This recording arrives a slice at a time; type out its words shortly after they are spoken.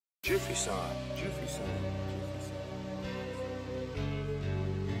Jiffy sign, Jiffy sign.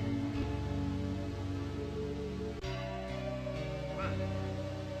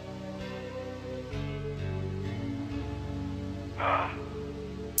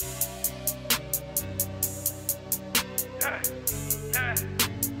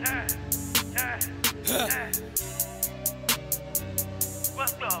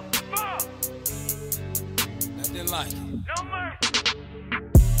 What's up? Nothing like it. No mercy.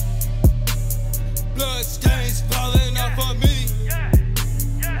 Blood stains falling off of me.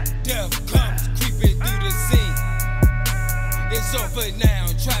 Death comes creeping through the scene. It's over now,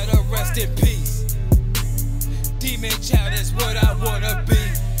 try to rest in peace. Demon child is what I wanna be.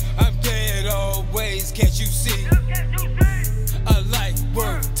 I'm dead always, can't you see? A life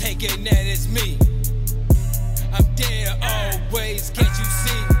worth taking, that is me. I'm dead always, can't you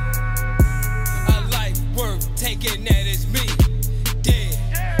see? A life worth taking, that is me. Dead,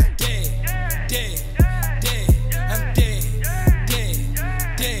 dead, dead, dead. I'm dead, dead,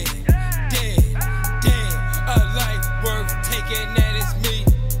 dead, dead, dead. A life worth taking, that is me.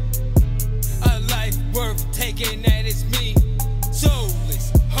 A life worth taking, that is me.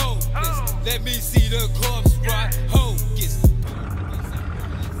 Soulless, hopeless, let me see the corpse rot. Hocus.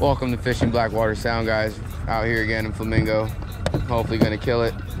 Welcome to Fishing Blackwater Sound, guys. Out here again in Flamingo. Hopefully gonna kill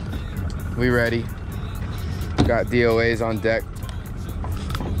it. We ready. Got DOAs on deck.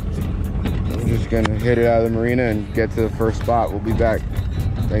 We're just gonna hit it out of the marina and get to the first spot. We'll be back.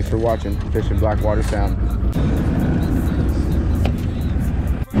 Thanks for watching Fishing Blackwater Sound.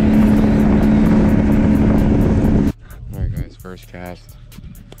 Alright guys, first cast.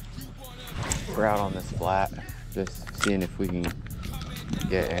 We're out on this flat, just seeing if we can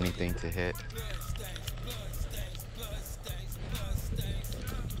get anything to hit.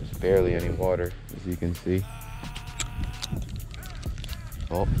 There's barely any water, as you can see.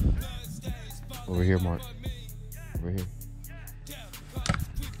 Oh, over here, Mark. Over here.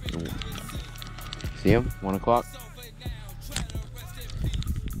 See him? 1 o'clock.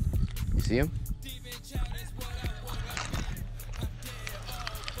 You see him?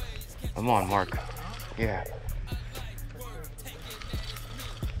 Come on, Mark. Yeah.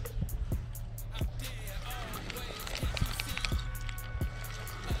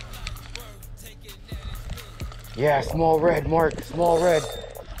 Yeah, small red, Mark, small red.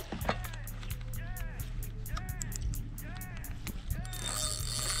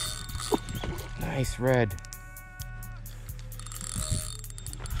 Nice red.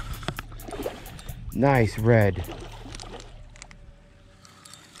 Nice red.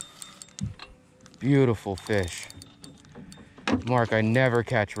 Beautiful fish. Mark, I never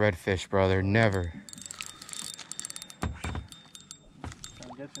catch redfish, brother, never. I'm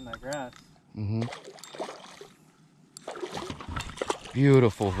getting that grass. Mm-hmm.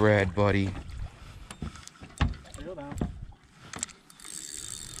 Beautiful red, buddy. Reel down.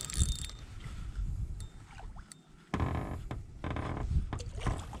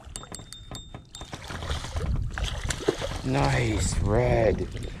 Nice red.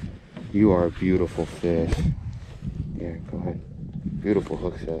 You are a beautiful fish. Yeah, go ahead. Beautiful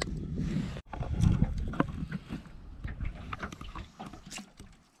hook set.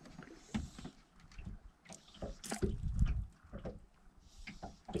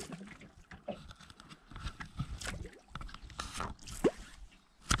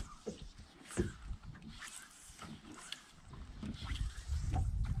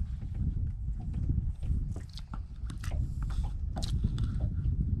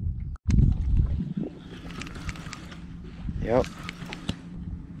 Yep.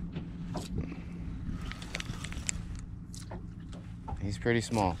 He's pretty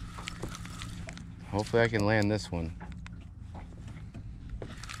small. Hopefully I can land this one.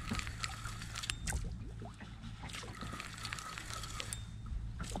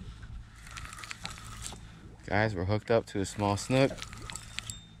 Guys, we're hooked up to a small snook.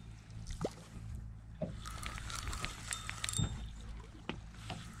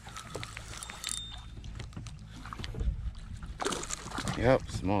 Yep,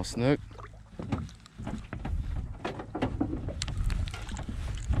 small snook.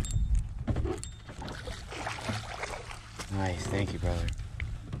 Nice, thank you, brother.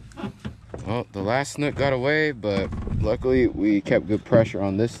 Well, the last snook got away, but luckily we kept good pressure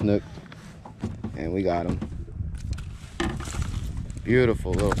on this snook and we got him.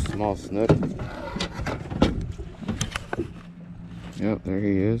 Beautiful little small snook. Yep, there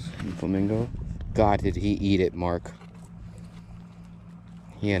he is, Flamingo. God, did he eat it, Mark.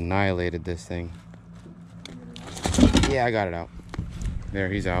 He annihilated this thing. Yeah, I got it out. There,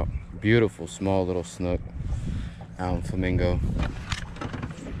 he's out. Beautiful small little snook out in Flamingo.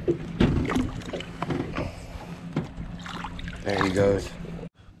 There he goes.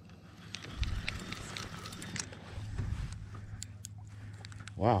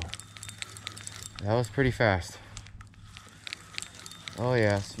 Wow. That was pretty fast. Oh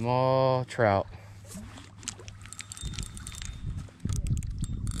yeah, small trout.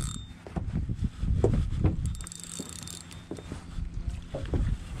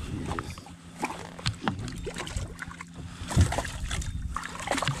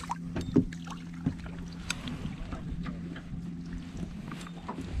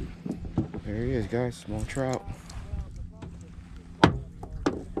 There he is, guys, small trout.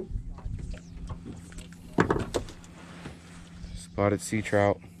 Spotted sea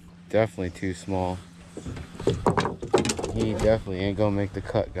trout, definitely too small. He definitely ain't gonna make the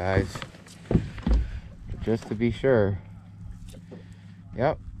cut, guys. Just to be sure.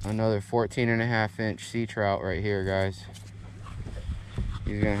 Yep, another 14.5-inch sea trout right here, guys.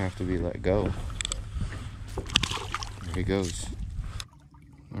 He's gonna have to be let go. There he goes.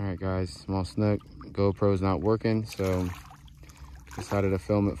 Alright guys, small snook. GoPro's not working, so decided to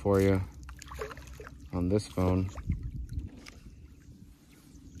film it for you on this phone.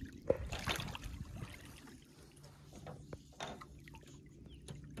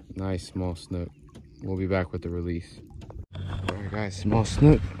 Nice small snook. We'll be back with the release. Alright guys, small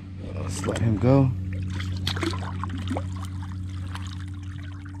snook. Let's let him go.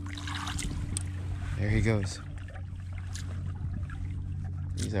 There he goes.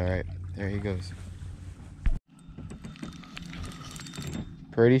 He's alright. There he goes.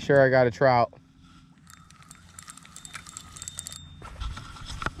 Pretty sure I got a trout.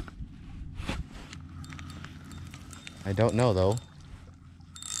 I don't know though.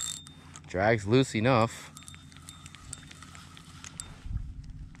 Drag's loose enough.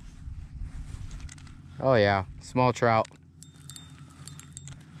 Oh yeah, small trout.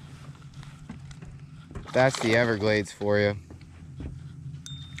 That's the Everglades for you.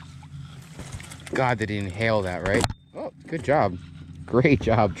 God, did he inhale that, right? Oh, good job. Great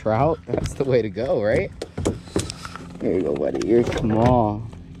job, trout. That's the way to go, right? Here you go, buddy. Here's small.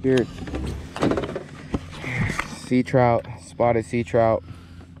 Here. Sea trout, spotted sea trout.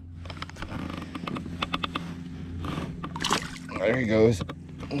 There he goes.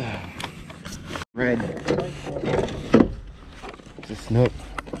 Red. It's a snook.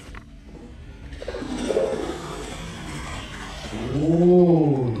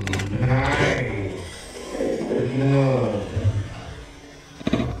 Ooh, nice. No.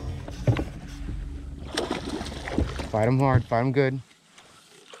 Fight him hard, fight him good.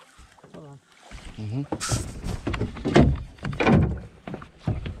 Hold on.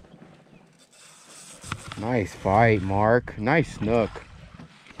 Nice fight, Mark. Nice snook.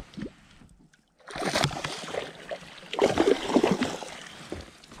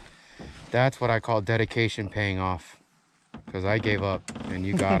 That's what I call dedication paying off. Because I gave up and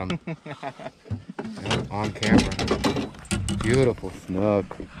you got him. Yeah, on camera. Beautiful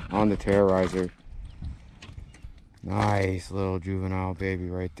snook on the terrorizer. Nice little juvenile baby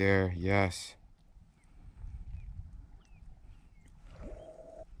right there. Yes.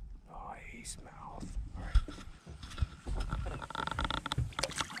 Nice mouth. All right.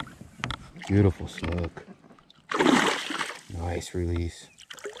 Beautiful snook. Nice release.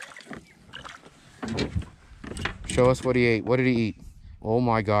 Show us what he ate. What did he eat? Oh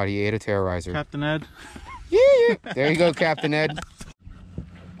my God, he ate a terrorizer. Captain Ed. Yeah. There you go, Captain Ed.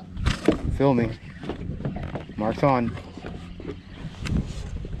 Filming. Mark's on.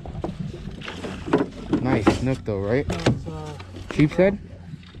 Nice snook though, right? No, Cheap's head?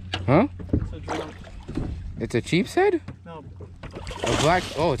 Huh? it's a drum. It's a cheap's head? No. A black,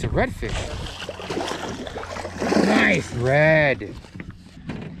 oh, it's a redfish. Nice red.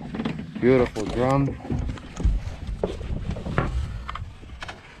 Beautiful drum.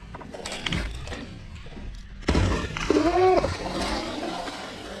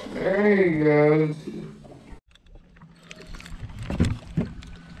 There he goes.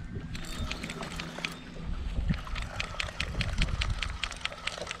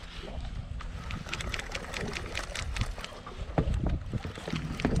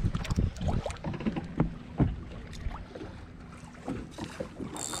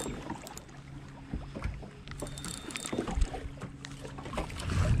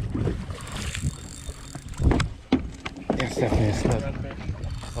 That's definitely a snook.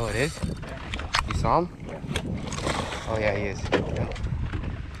 Oh, it is? You saw him? Oh, yeah, he is. Yeah.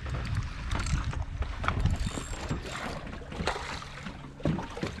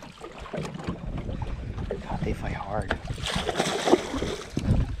 God, they fight hard.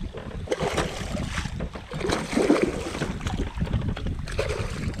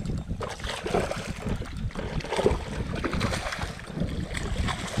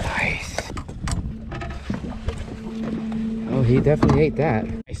 he definitely ate that.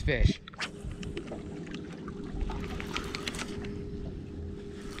 Nice fish.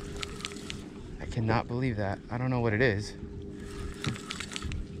 I cannot believe that. I don't know what it is.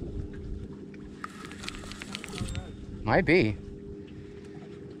 Might be.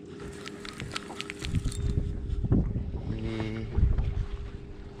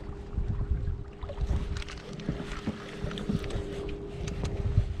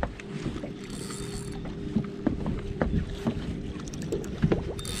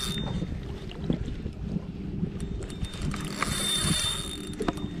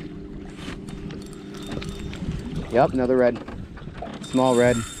 Yep, another red. Small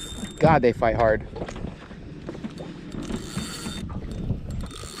red. God, they fight hard.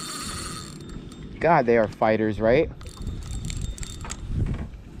 God, they are fighters, right?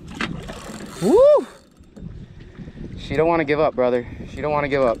 Woo! She don't want to give up, brother. She don't want to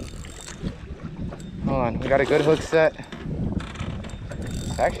give up. Hold on, we got a good hook set.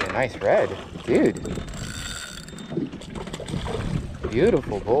 It's actually a nice red, dude.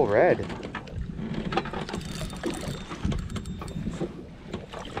 Beautiful bull red.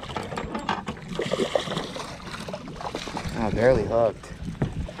 Oh, barely hooked.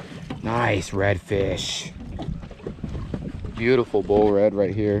 Nice redfish. Beautiful bull red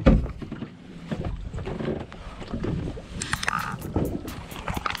right here.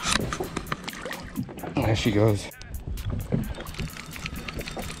 There she goes.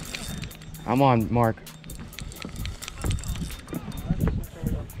 I'm on, Mark.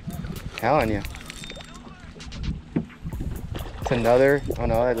 Telling you. It's another. Oh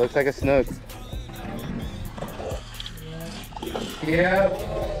no, it looks like a snook. Yep.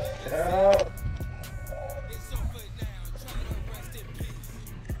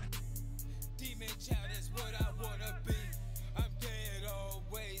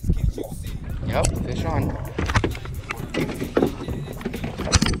 Yep, fish on.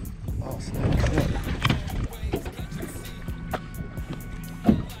 Oh, snook.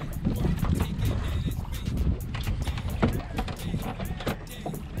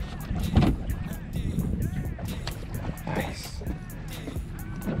 Nice.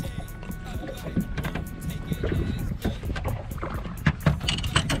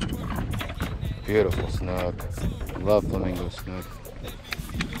 Beautiful snook. Love flamingo snook.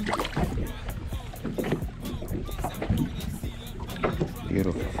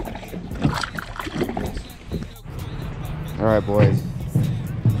 Beautiful fish. All right, boys.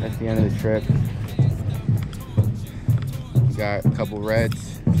 That's the end of the trip. We got a couple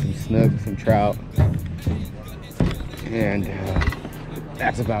reds, some snook, some trout, and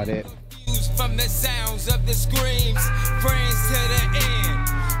that's about it. From the sounds of the screams, friends to the end,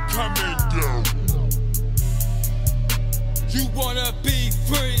 coming down. You wanna be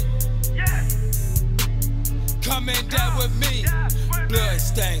free? Coming down with me. Blood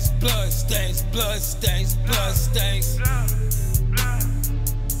stains, blood stains, blood stains, blood stains.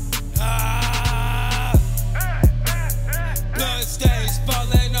 Ah, blood stains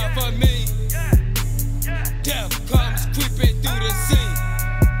falling off of me. Death comes creeping through the scene.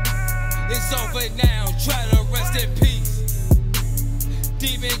 It's over now, try to rest in peace.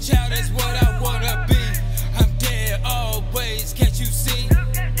 Demon child is what I wanna be. I'm dead always, can't you see?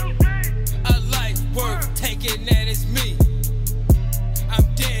 A life worth taking, that is me. I'm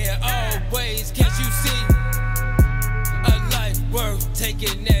dead always, can't you see? A life worth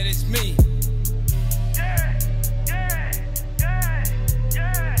taking, that is me.